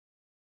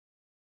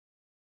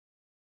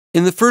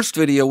In the first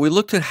video, we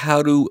looked at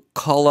how to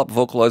call up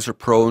Vocalizer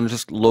Pro and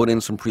just load in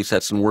some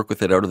presets and work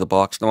with it out of the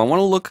box. Now I want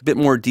to look a bit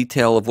more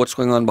detail of what's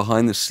going on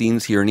behind the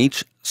scenes here. In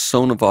each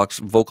Sonovox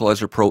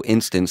Vocalizer Pro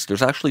instance,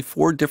 there's actually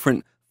 4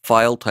 different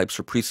file types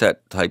or preset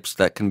types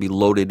that can be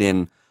loaded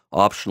in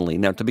optionally.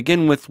 Now to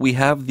begin with, we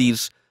have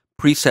these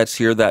presets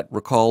here that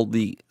recall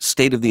the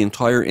state of the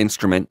entire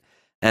instrument,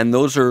 and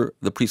those are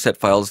the preset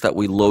files that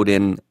we load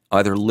in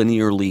either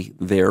linearly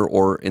there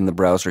or in the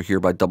browser here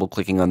by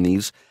double-clicking on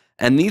these.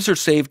 And these are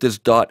saved as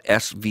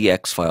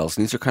 .svx files.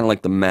 And these are kind of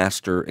like the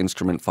master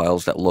instrument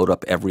files that load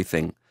up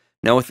everything.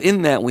 Now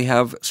within that, we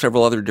have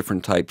several other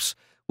different types.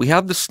 We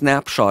have the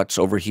snapshots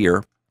over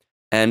here.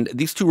 And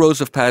these 2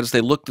 rows of pads, they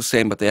look the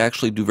same, but they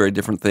actually do very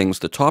different things.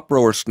 The top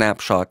row are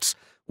snapshots,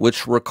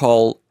 which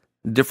recall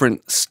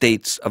different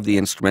states of the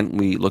instrument.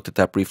 We looked at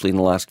that briefly in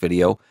the last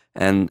video.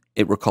 And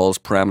it recalls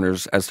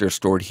parameters as they're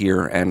stored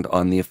here and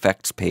on the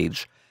effects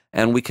page.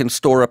 And we can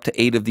store up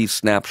to 8 of these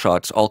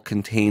snapshots all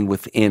contained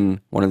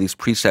within one of these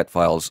preset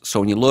files.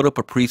 So when you load up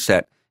a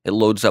preset, it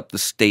loads up the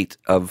state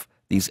of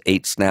these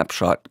 8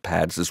 snapshot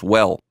pads as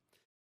well.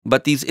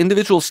 But these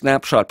individual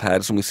snapshot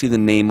pads, and we see the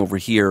name over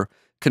here,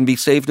 can be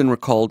saved and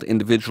recalled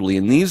individually.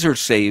 And these are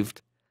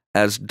saved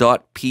as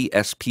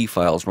 .psp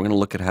files. We're going to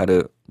look at how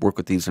to work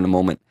with these in a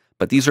moment.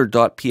 But these are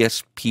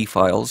 .psp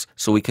files,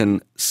 so we can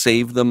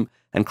save them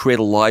and create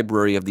a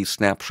library of these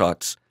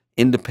snapshots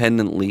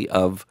independently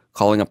of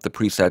calling up the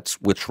presets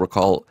which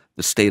recall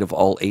the state of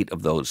all 8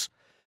 of those.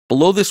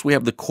 Below this we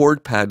have the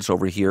chord pads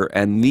over here,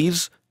 and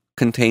these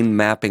contain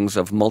mappings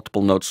of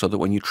multiple notes so that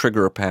when you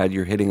trigger a pad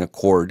you're hitting a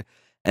chord.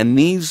 And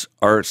these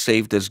are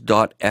saved as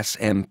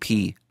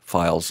 .smp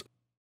files,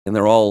 and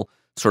they're all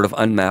sort of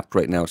unmapped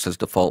right now. It says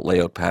default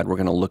layout pad. We're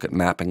going to look at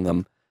mapping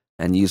them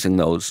and using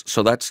those.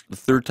 So that's the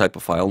 3rd type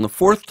of file. And the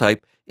 4th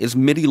type is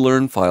MIDI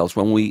learn files.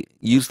 When we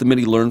use the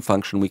MIDI learn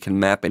function, we can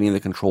map any of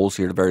the controls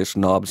here to various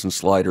knobs and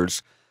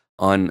sliders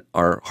on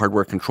our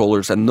hardware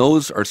controllers, and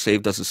those are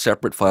saved as a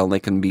separate file, and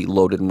they can be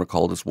loaded and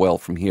recalled as well.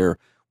 From here,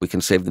 we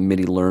can save the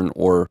MIDI learn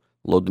or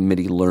load the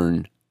MIDI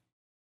learn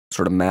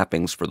sort of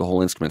mappings for the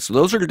whole instrument. So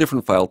those are the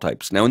different file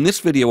types. Now in this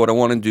video, what I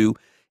want to do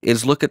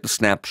is look at the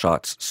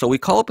snapshots. So we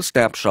call up a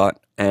snapshot,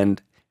 and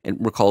it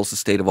recalls the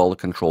state of all the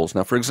controls.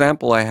 Now for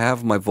example, I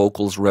have my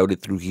vocals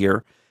routed through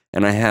here,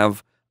 and I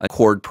have a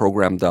chord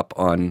programmed up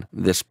on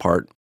this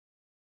part.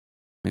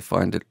 Let me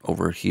find it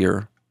over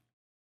here.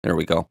 There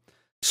we go.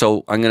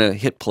 So I'm going to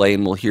hit play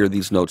and we'll hear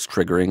these notes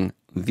triggering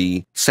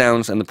the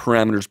sounds and the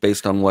parameters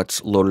based on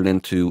what's loaded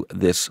into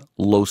this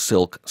low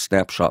silk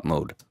snapshot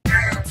mode.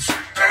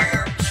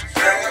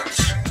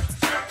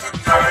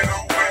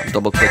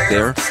 Double click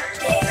there,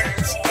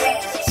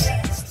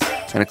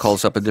 and it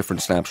calls up a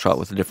different snapshot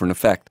with a different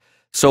effect.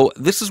 So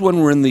this is when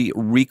we're in the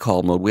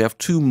recall mode. We have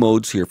 2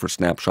 modes here for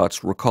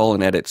snapshots, recall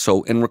and edit.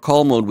 So in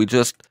recall mode, we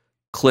just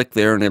click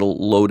there and it'll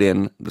load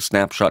in the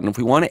snapshot. And if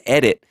we want to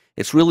edit,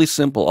 it's really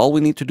simple. All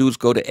we need to do is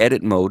go to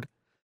edit mode,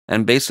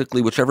 and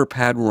basically whichever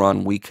pad we're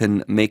on, we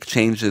can make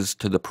changes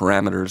to the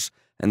parameters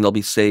and they'll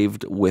be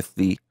saved with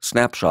the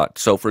snapshot.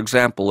 So for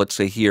example, let's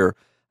say here,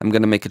 I'm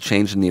going to make a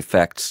change in the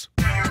effects.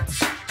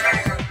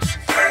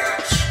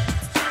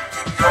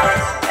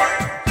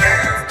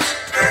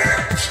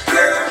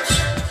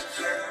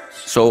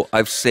 So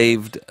I've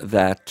saved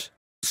that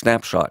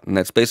snapshot, and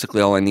that's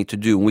basically all I need to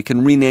do. We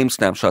can rename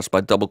snapshots by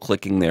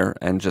double-clicking there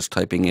and just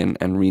typing in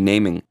and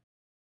renaming.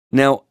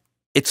 Now,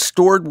 it's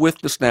stored with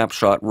the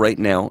snapshot right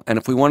now, and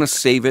if we want to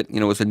save it,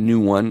 as a new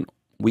one,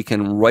 we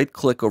can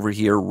right-click over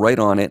here, right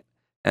on it,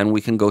 and we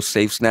can go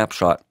Save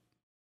Snapshot.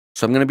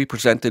 So I'm going to be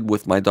presented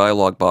with my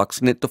dialog box,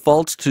 and it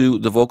defaults to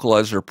the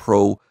Vocalizer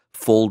Pro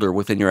folder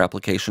within your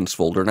Applications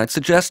folder, and I'd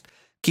suggest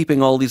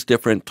keeping all these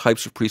different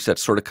types of presets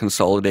sort of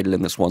consolidated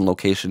in this one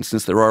location,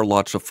 since there are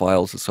lots of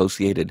files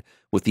associated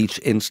with each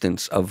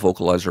instance of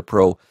Vocalizer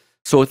Pro.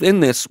 So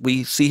within this,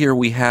 we see here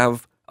we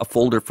have a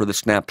folder for the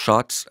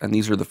snapshots, and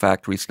these are the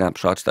factory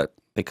snapshots that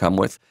they come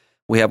with.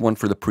 We have one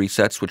for the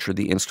presets, which are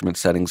the instrument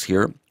settings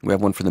here. We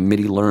have one for the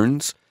MIDI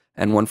learns,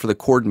 and one for the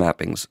chord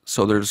mappings.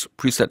 So there's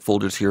preset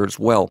folders here as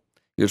well.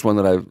 Here's one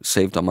that I've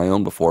saved on my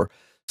own before.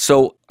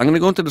 So I'm going to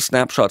go into the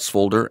snapshots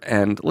folder,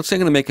 and let's say I'm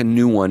going to make a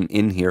new one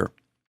in here,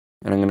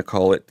 and I'm going to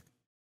call it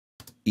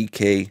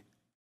EK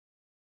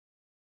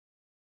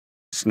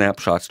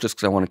snapshots, just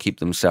because I want to keep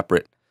them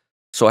separate.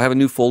 So I have a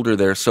new folder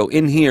there. So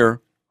in here,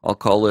 I'll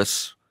call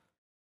this,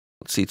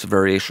 let's see, it's a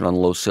variation on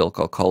low silk.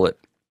 I'll call it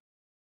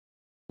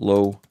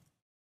low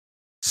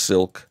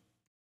silk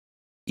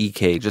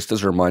EK, just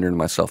as a reminder to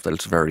myself that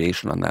it's a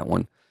variation on that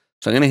one.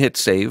 So I'm going to hit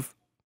save,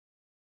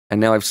 and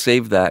now I've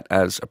saved that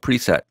as a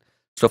preset.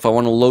 So if I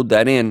want to load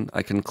that in,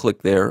 I can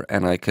click there,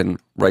 and I can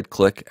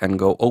right-click and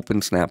go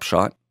Open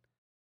Snapshot,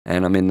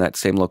 and I'm in that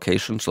same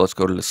location. So let's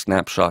go to the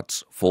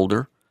Snapshots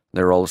folder.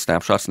 There are all the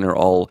snapshots, and they're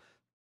all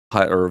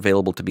are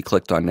available to be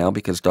clicked on now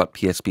because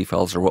 .psp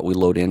files are what we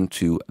load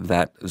into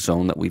that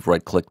zone that we've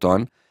right-clicked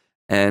on.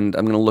 And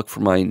I'm going to look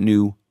for my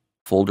new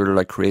folder that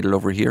I created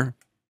over here.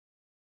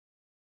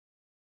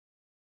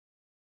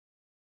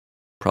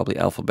 Probably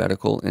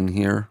alphabetical in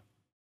here.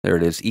 There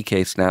it is,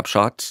 EK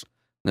Snapshots.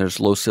 There's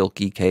Low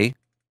Silk EK.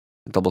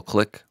 Double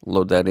click,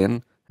 load that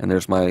in, and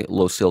there's my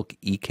Low Silk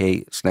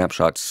EK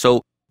Snapshots.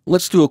 So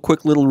let's do a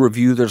quick little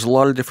review. There's a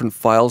lot of different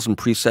files and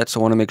presets. I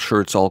want to make sure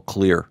it's all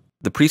clear.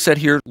 The preset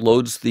here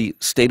loads the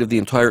state of the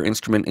entire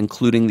instrument,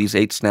 including these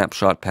 8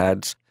 snapshot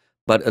pads.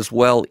 But as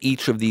well,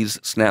 each of these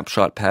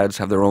snapshot pads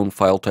have their own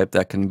file type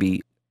that can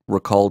be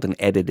recalled and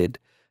edited.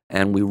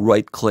 And we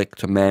right-click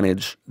to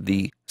manage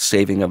the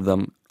saving of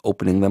them,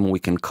 opening them. We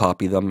can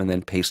copy them and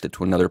then paste it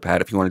to another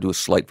pad. If you want to do a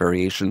slight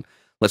variation,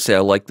 let's say I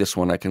like this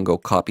one, I can go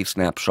copy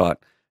snapshot,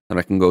 and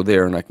I can go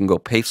there and I can go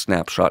paste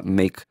snapshot and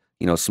make,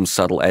 some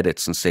subtle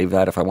edits and save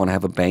that if I want to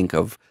have a bank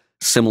of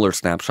similar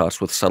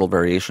snapshots with subtle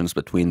variations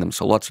between them.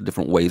 So lots of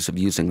different ways of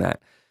using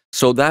that.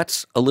 So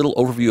that's a little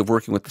overview of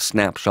working with the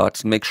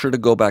snapshots. Make sure to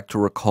go back to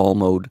recall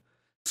mode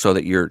so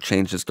that your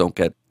changes don't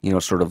get,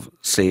 sort of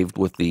saved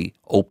with the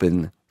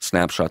open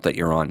snapshot that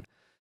you're on.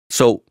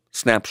 So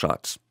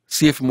snapshots.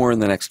 See you for more in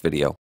the next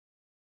video.